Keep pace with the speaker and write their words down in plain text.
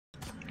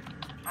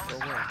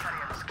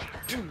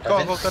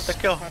Go, got the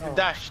kill.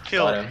 Dash,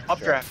 kill,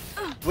 updraft,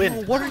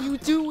 win. What are you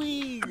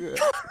doing?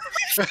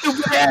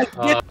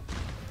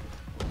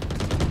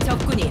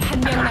 적군이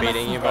한 명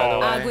beating you, by the 남았습니다.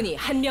 way. 아군이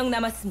한 명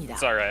남았습니다.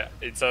 It's alright.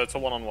 It's a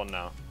one-on-one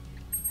now.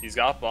 He's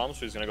got bombs,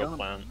 so he's gonna go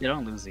plant. You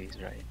don't lose these,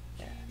 right?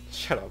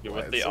 Shut up, You're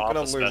boy. with the I'm op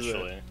gonna lose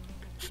it.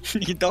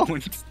 especially. You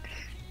don't. He's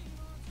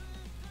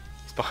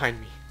behind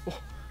me. Oh.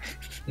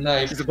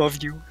 Nice. He's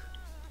above you.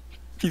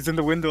 He's in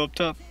the window up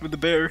top with the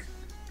bear.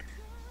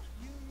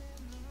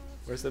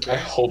 Where's the I bear?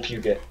 hope you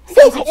get.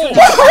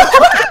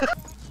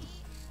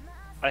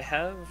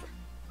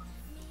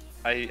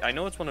 I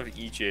know it's one of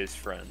EJ's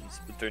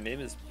friends, but their name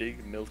is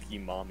Big Milky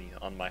Mommy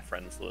on my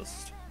friends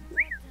list.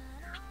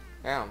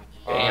 Damn.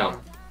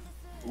 Damn.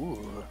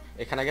 Ooh.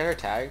 Hey, can I get her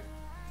tag?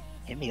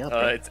 Hit me up,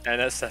 bro. It's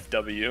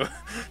NSFW.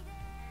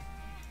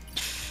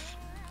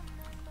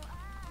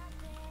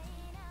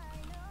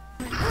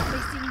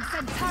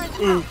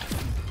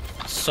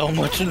 So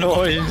much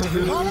noise.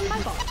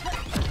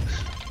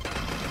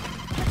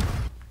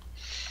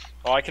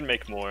 Oh, I can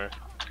make more.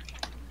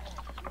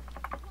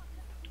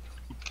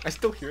 I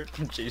still hear it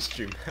from Jay's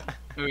stream.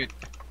 Wait.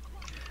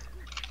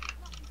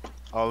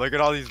 Oh, look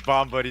at all these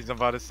bomb buddies I'm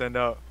about to send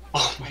out.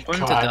 Oh my I'm going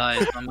to god. die,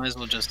 so I might as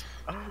well just.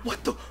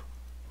 What the?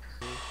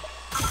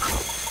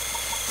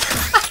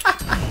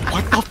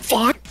 What the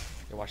fuck?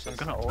 Hey, watch this.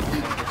 I'm gonna ult.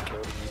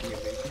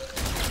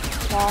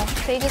 Well,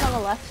 Sadie's on the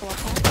left, so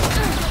watch out.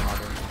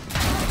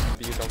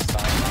 You don't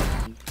stop.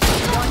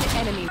 One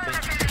enemy.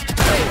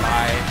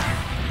 Bye.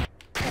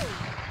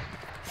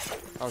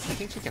 Oh, she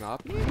thinks she can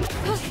op me?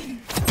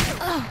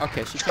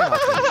 Okay, she can op me.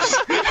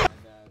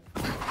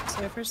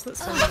 Surfers that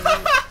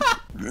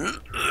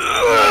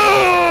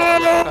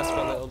That's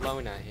for little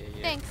Lona here,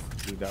 yeah. Thanks.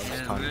 Dude, that was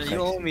Man, context. you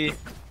owe me.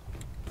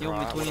 You owe me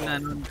Alright,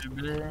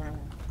 2,900.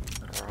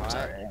 Alright.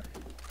 Sorry.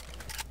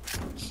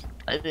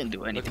 I didn't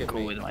do anything at cool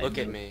me, with my look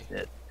at move. me.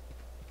 Shit.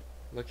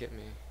 Look at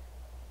me.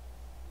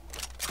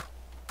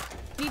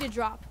 Need a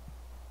drop.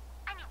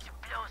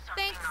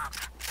 Thanks.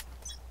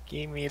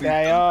 Give me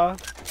that, y'all.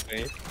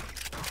 Wait.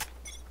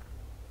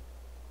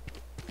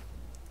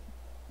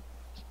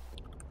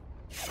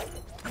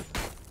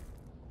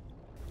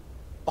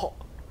 Oh,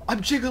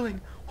 I'm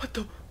jiggling. What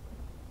the?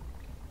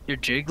 You're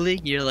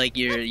jiggling. You're like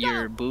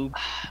your boob.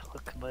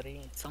 Look,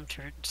 buddy. Some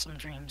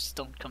dreams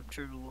don't come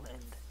true,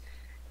 and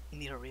you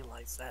need to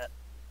realize that.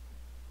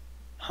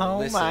 Oh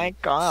Listen, my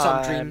god.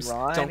 some dreams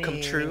don't come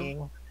Ronnie.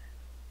 true.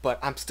 But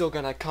I'm still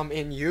gonna come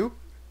in you.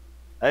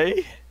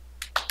 Hey.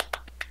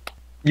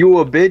 You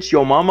a bitch,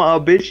 your mama a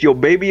bitch, your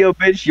baby a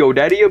bitch, your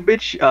daddy a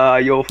bitch,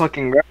 your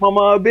fucking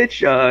grandmama a bitch,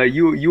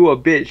 you a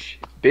bitch,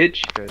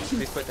 bitch.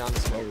 Please put down the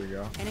smoke. There we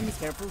go. Enemies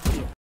careful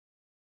here.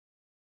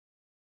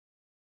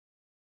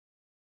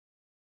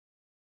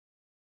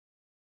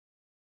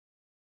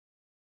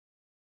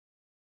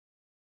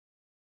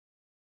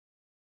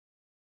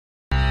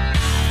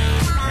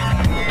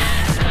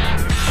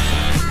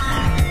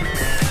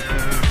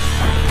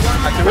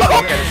 I can really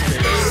look at his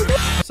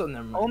face. So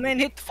never mind. Oh man,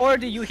 hit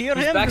 40. You hear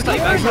him? backside,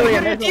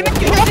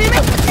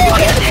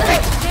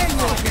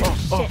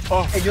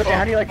 Oh, Hey, Julian,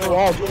 how do you like the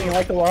wall? Julian, you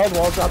like the wall? The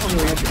wall's up,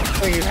 Julian.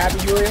 Are you happy,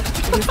 Julian?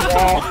 Use the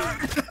wall.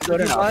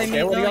 Good enough.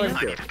 Okay, what are you going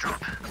to do?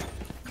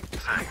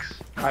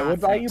 I would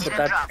buy you, but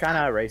that's kind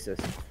of racist.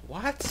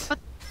 What?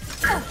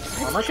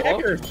 How much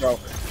eggers, bro?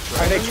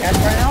 Are they cats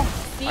right now?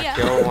 See I ya.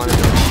 killed one of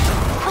them.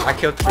 I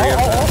killed 3 of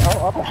them.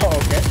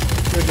 Okay.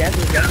 Do it again, do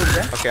it again, do it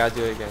again. Okay, I'll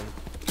do it again.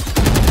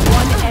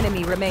 One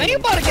enemy remaining. Do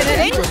it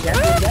again, do it again.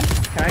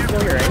 Can I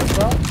kill your eggs,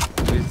 bro?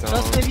 Please don't.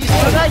 Just if you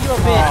saw that, you're a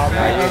bitch.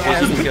 Nah, you a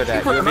BGB steal that.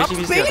 You a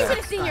BGB steal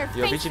that. See your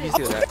You a faces. BGB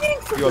steal that.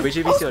 You a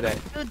BGB steal that.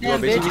 You You a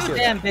damn bitch. BGB You steal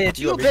damn that. bitch.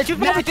 You You a bitch. You've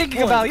never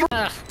thinking about you.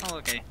 Oh,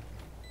 okay.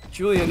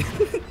 Julian,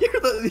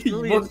 you're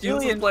the most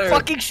useless Julian, player.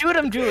 fucking shoot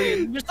him,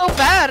 Julian. You're so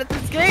bad at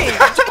this game.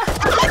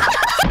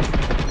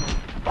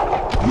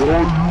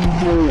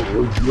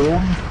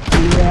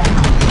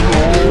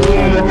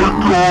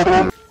 Down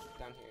here.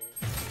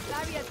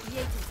 Barrier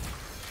created.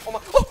 Oh my.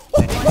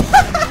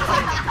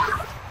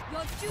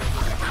 Your duty.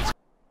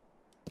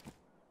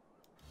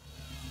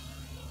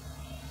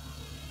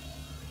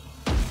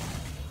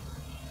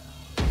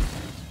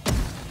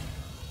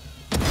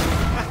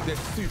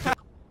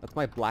 That's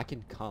my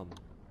blackened cum.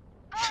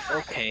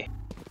 Okay.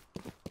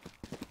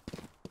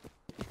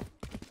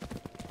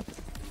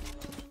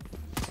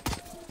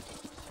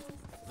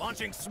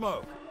 Launching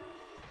smoke.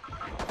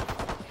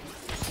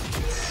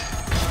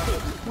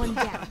 One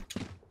down.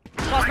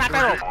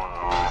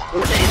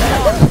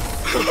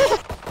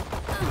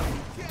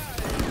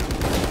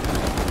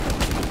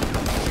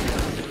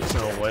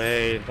 No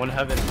way. One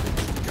heaven.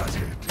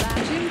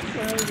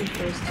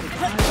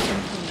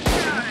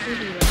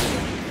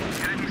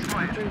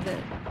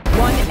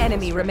 One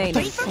enemy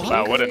remaining.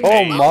 Wow, what a Oh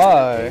name.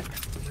 my.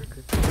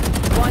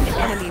 One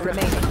enemy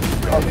remaining.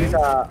 Oh, he's,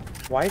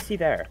 why is he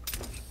there?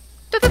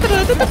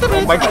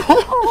 Oh my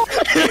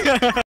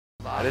god.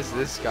 What is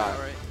this guy?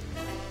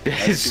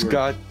 This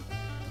guy.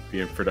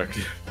 Being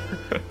productive.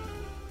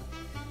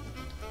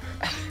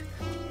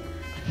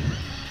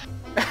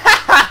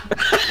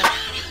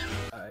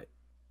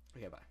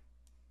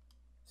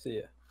 See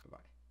ya. Bye.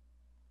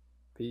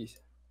 Peace.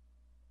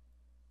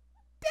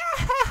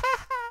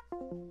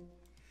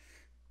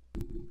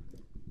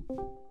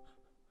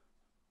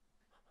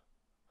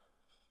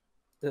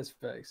 That's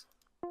facts.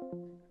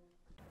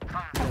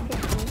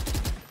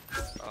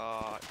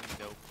 No.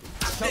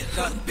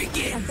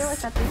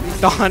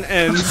 Dawn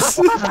ends.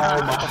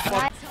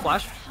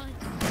 Flash.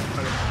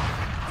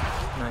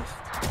 Nice.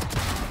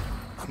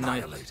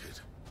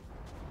 Nice.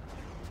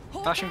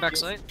 Flashing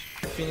backside.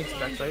 Phoenix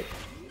backside.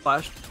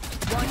 Flash.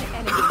 One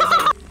enemy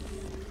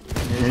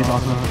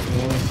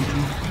remaining.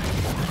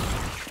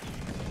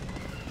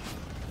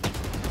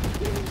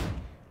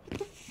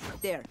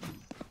 There.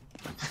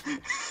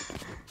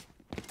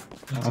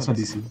 That's on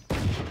DC.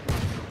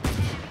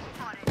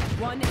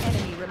 One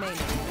enemy remaining.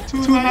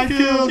 2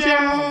 kills,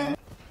 yeah!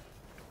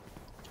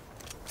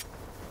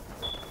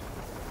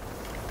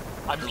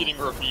 I'm getting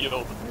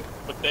revealed,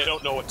 but they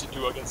don't know what to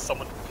do against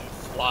someone who can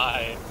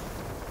fly.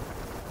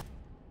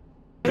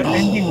 The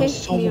ending was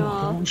so me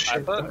off.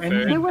 bullshit.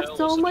 There was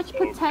so much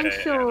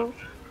potential.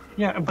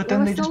 Yeah, but There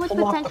then was they so just much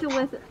pull off the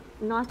potential with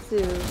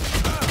Natsu.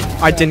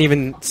 I didn't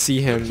even see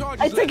him.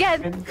 It's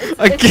again.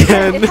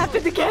 Again. It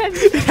happened again.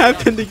 It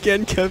happened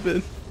again,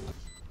 Kevin.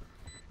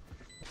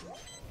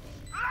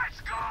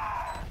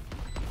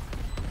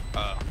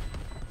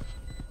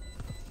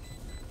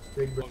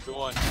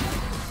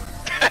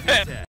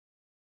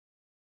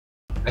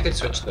 I could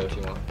switch though if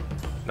you want.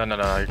 No,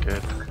 you're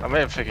good. I'm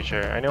gonna pick a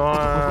chair.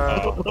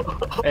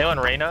 Anyone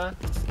Reyna?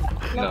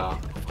 No.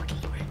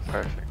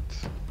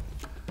 Perfect.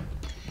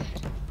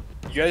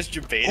 You guys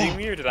debating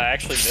me, or did I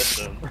actually miss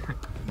them?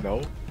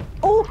 No.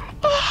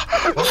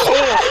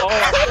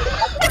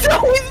 It's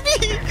always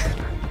me!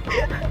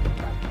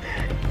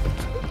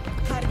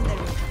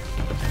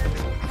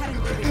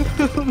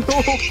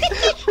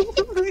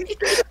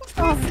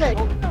 Oh, sick.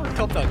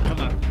 Come on,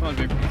 come on,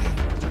 baby.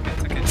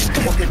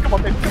 It's okay. Come on,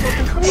 baby. Come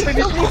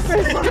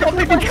on,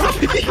 baby.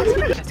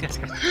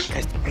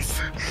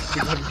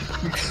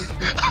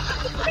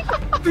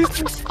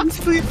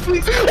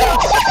 Please.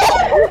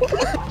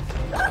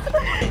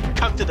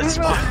 Come to the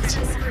spot.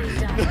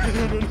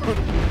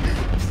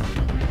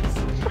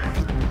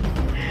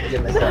 Get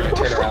in the corner,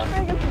 turn around.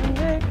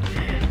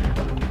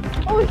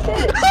 Oh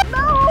shit!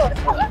 No!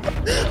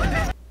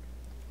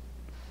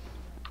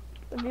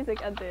 The music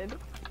ended.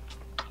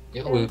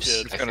 It loops,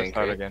 It's I gonna think,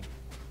 start right? again.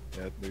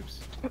 Yeah, it loops.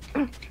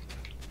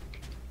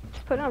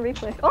 Put it on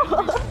replay. Oh!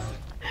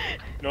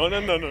 No.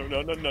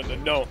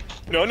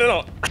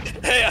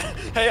 Hey,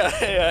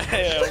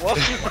 what?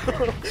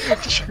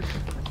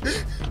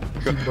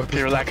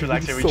 Okay, relax,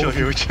 here we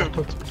chill.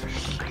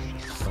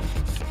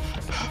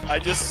 I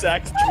just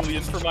sacked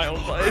Julian for my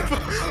own life.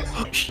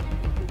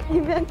 He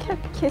then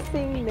kept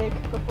kissing Nick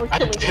before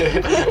killing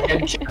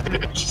him.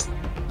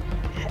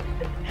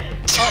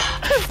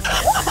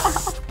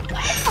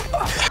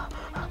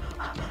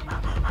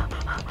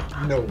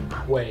 No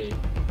way.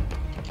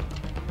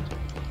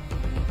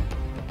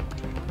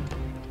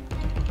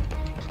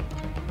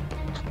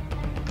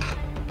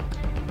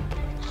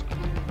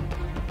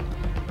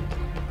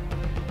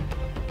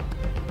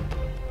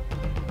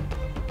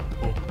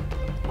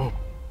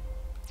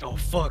 Oh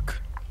fuck.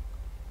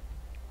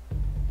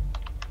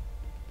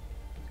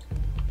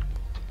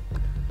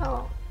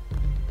 Oh.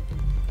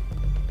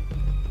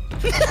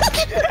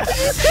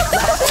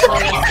 Last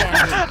player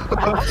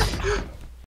standing.